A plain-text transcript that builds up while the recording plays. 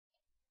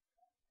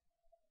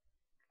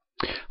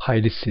Hi,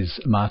 this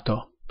is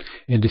Mato.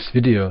 In this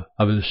video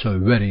I will show a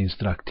very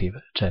instructive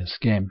chess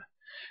game.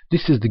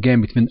 This is the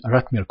game between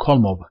Ratmir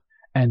Kholmov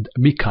and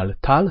Mikhail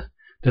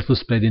that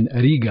was played in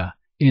Riga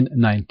in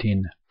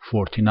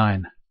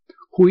 1949.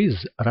 Who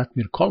is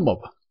Ratmir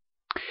Kholmov?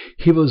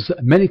 He was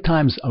many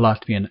times a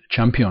Latvian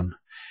champion,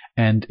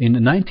 and in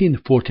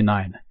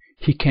 1949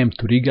 he came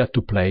to Riga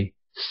to play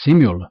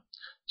simul.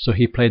 So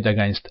he played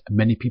against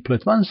many people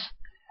at once,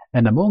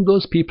 and among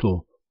those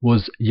people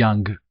was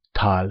young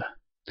Tal.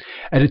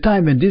 At the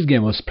time when this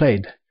game was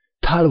played,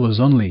 Tal was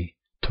only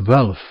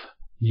 12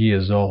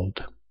 years old.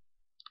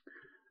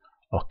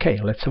 Okay,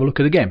 let's have a look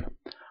at the game.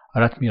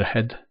 Ratmir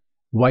had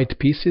white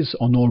pieces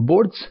on all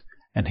boards,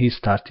 and he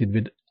started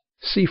with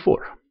c4.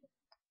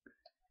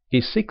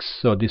 e6,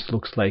 so this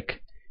looks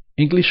like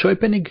English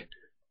opening,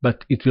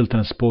 but it will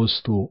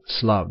transpose to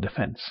Slav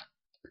defense.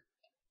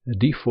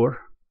 d4,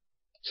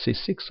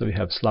 c6, so we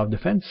have Slav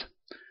defense.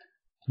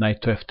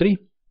 Knight to f3,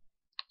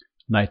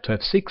 knight to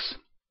f6,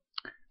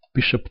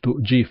 bishop to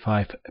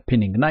g5,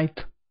 pinning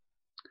knight,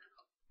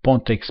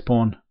 pawn takes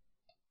pawn,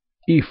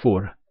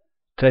 e4,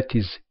 threat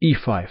is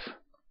e5,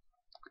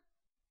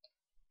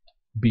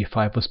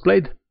 b5 was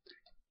played,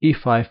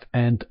 e5,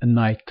 and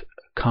knight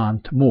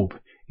can't move.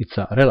 It's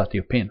a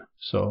relative pin,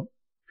 so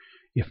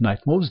if knight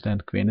moves,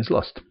 then queen is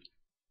lost.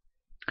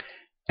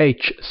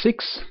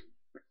 h6,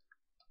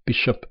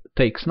 bishop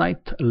takes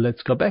knight.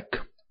 Let's go back.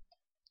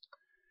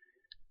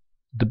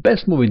 The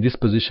best move in this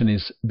position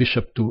is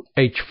bishop to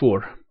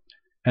h4,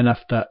 and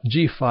after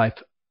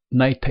g5,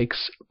 knight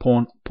takes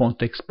pawn, pawn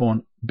takes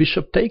pawn,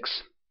 bishop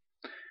takes,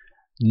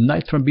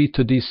 knight from b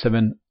to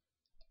d7,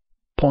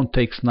 pawn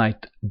takes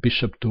knight,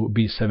 bishop to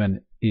b7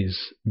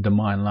 is the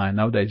main line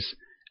nowadays,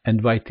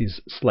 and white is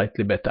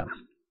slightly better.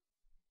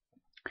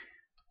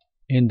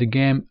 In the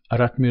game,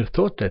 Ratmir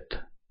thought that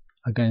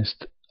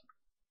against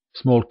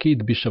small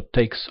kid, bishop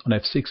takes on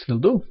f6 will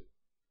do.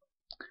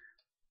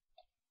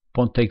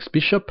 Pawn takes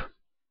bishop,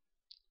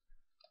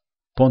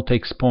 pawn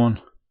takes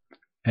pawn,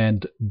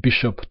 and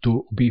bishop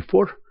to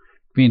b4.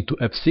 Queen to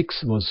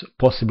f6 was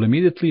possible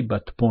immediately,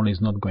 but pawn is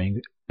not going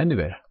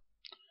anywhere.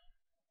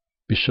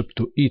 Bishop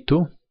to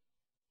e2,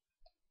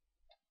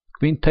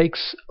 queen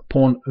takes,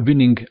 pawn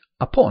winning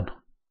a pawn.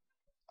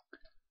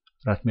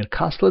 Ratmir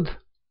castled,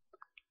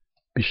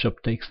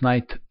 bishop takes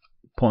knight,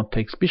 pawn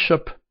takes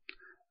bishop,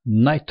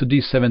 knight to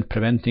d7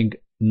 preventing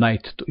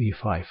knight to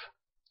e5.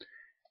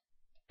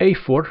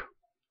 a4,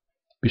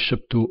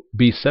 bishop to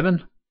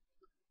b7,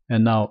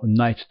 and now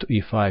knight to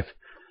e5,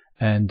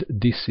 and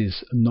this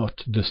is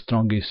not the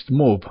strongest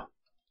move.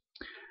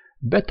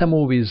 Better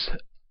move is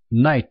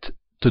knight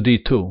to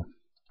d2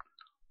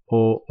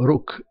 or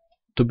rook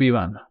to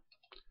b1.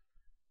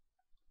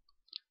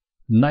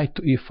 Knight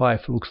to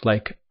e5 looks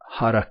like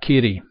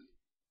harakiri.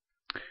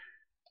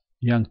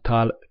 Young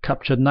Tal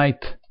captured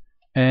knight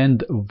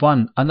and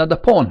won another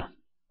pawn.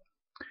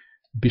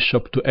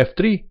 Bishop to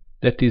f3,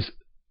 that is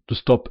to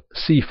stop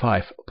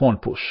c5 pawn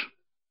push.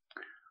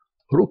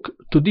 Rook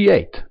to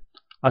d8,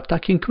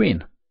 attacking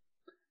queen.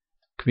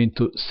 Queen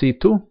to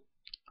c2,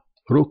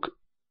 rook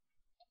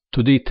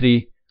to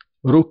d3,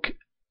 rook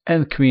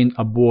and queen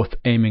are both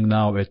aiming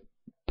now at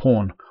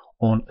pawn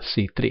on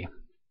c3.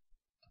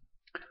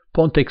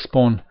 Pawn takes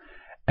pawn,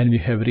 and we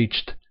have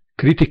reached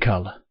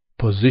critical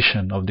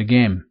position of the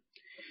game.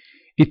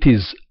 It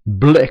is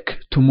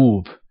black to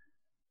move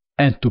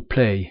and to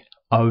play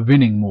a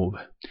winning move.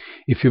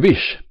 If you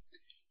wish,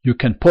 you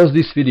can pause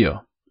this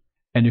video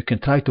and you can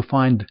try to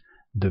find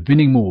the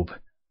winning move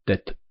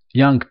that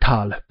young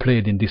Tal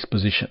played in this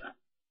position.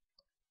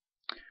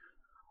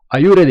 Are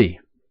you ready?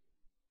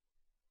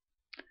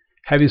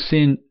 Have you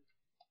seen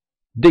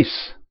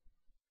this?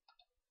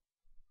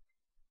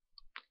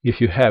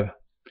 If you have,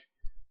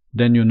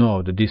 then you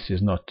know that this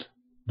is not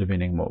the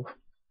winning move.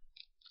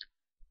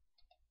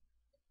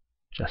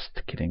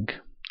 Just kidding.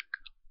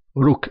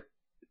 Rook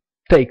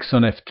takes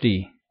on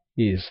f3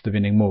 is the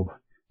winning move.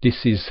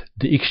 This is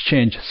the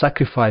exchange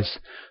sacrifice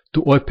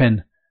to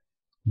open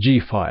g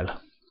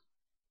file.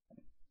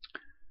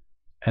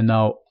 And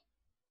now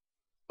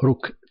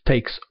rook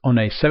takes on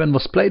a7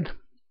 was played,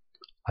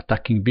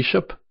 attacking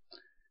bishop.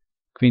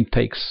 Queen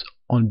takes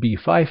on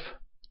b5,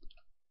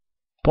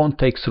 pawn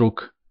takes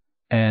rook,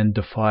 and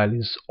the file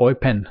is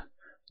open.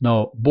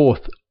 Now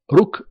both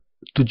rook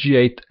to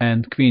g8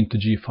 and queen to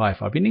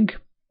g5 are winning.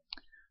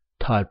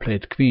 Tal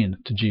played queen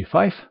to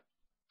g5,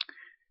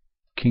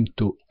 king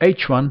to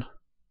h1,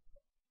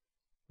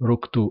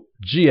 rook to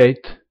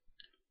g8,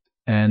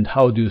 and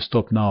how do you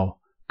stop now?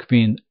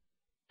 Queen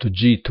to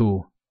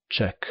g2,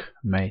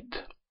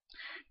 checkmate.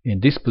 In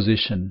this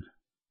position,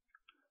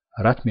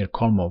 Ratmir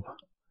Kholmov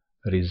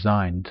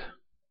resigned.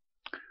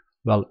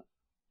 Well,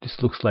 this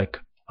looks like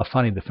a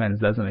funny defense,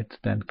 doesn't it?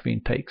 Then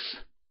queen takes.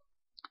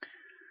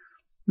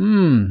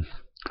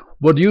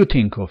 What do you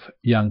think of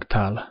young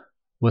Tal?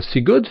 Was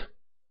he good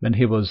when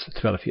he was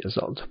 12 years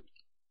old?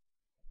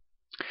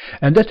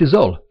 And that is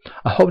all.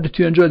 I hope that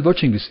you enjoyed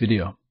watching this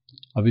video.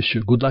 I wish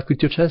you good luck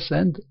with your chess,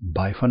 and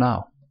bye for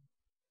now.